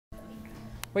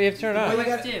Wait, you have to turn it on. Well, you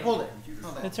gotta, hold it.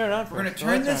 You turn it on first. We're gonna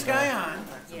turn this guy on.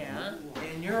 Yeah.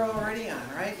 And you're already on,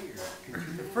 right?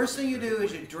 The first thing you do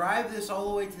is you drive this all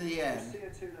the way to the end,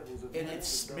 and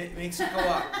it makes it go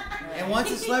up. And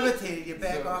once it's levitated, you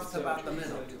back off to about the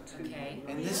middle. Okay.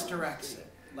 And this directs it,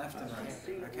 left and right.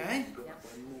 Okay?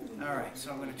 All right.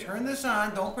 So I'm gonna turn this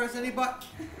on. Don't press any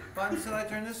buttons till I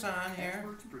turn this on here.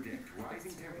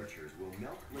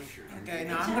 Okay.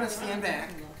 Now I'm gonna stand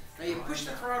back. Now you push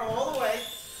the throttle all the way.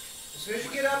 As soon as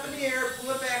you get up in the air,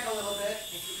 pull it back a little bit.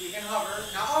 You can hover.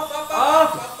 Now up.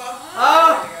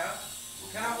 There you go.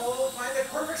 Kind of hold, find the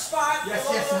perfect spot. Yes,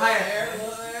 higher. higher.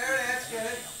 There, that's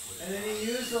good. And then you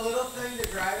use the little thing to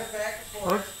drive it back and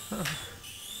forth.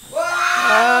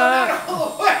 Wow! Not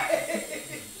all the way.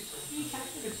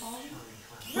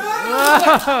 No!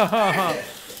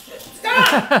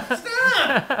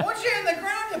 Stop! Once you're in the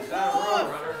ground, you pull up.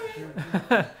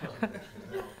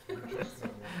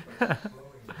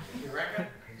 You reckon?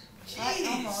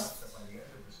 Jeez.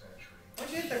 Once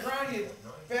you hit the ground, you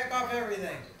back off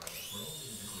everything.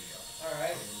 All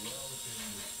right.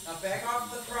 Now back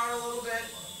off the throttle a little bit.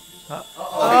 No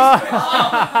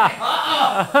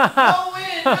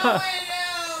wind now.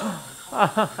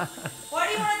 Why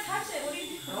do you want to touch it? What do you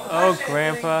do? Oh,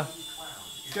 Grandpa.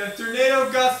 It's got a tornado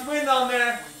gust wind on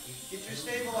there. Get your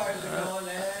stabilizer going.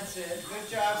 That's it. Good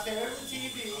job. Stay away from the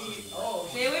TV. Oh.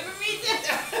 Stay away from me, too.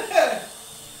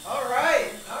 All right.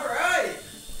 All right.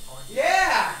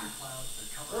 Yeah.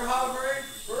 We're hovering.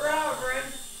 We're hovering.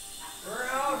 We're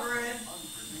hovering.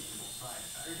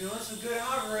 We're doing some good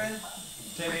hovering.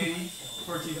 1080,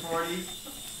 1440.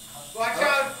 Watch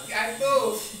out. Gotta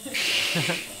move.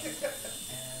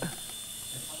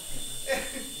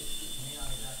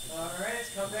 All right. Let's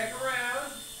come back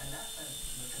around.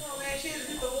 Oh, man. She hasn't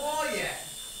hit the wall yet.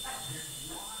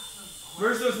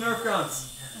 Where's those Nerf guns?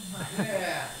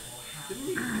 Yeah. Didn't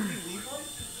we leave one?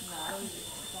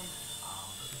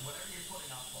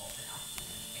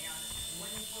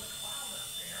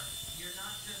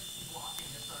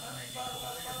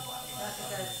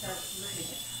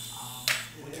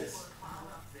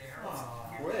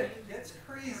 That's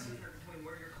crazy.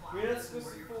 We're not supposed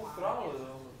to full throttle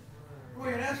though. Well,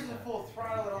 you're not supposed to full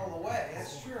throttle it all the way.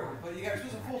 That's true. But you got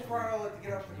supposed to full throttle it to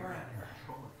get off the ground.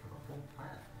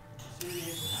 See if you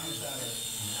get some juice out of it.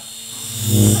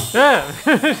 Yeah.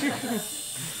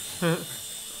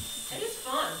 It is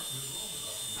fun.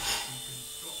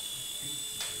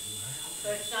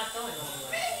 But it's not going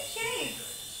anywhere. Baby cakes!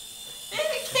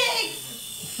 Baby cakes!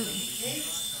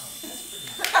 Cakes?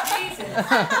 Jesus.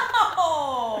 Oh!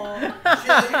 Shit,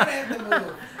 you're gonna have to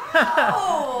move.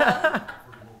 Oh!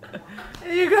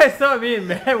 You guys thought me and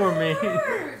Matt were mean.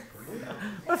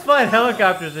 Let's fly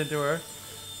helicopters into her.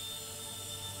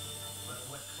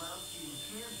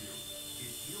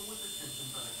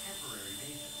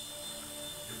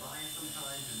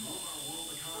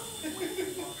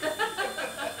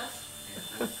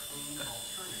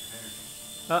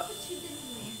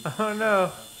 Oh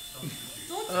no.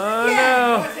 Oh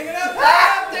no. Take it up!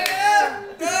 Take it up!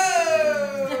 Go!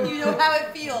 You know how it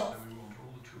feels.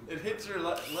 It hits your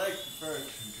leg first.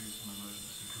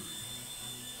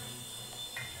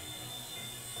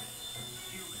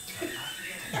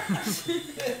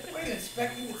 What are you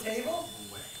inspecting the table?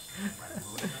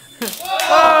 Oh!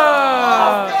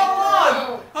 Come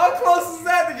on! How close is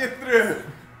that to get through?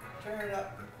 Turn it up.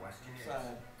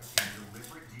 Side.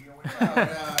 Oh,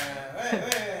 no.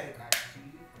 Wait.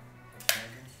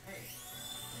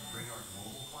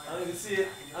 I don't even see it.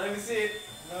 I don't even see it.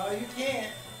 No, you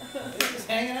can't. It's just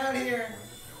hanging out here.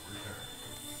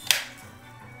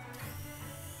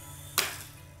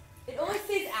 It only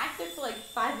stays active for like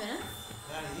 5 minutes.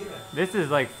 Not even. This is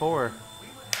like 4.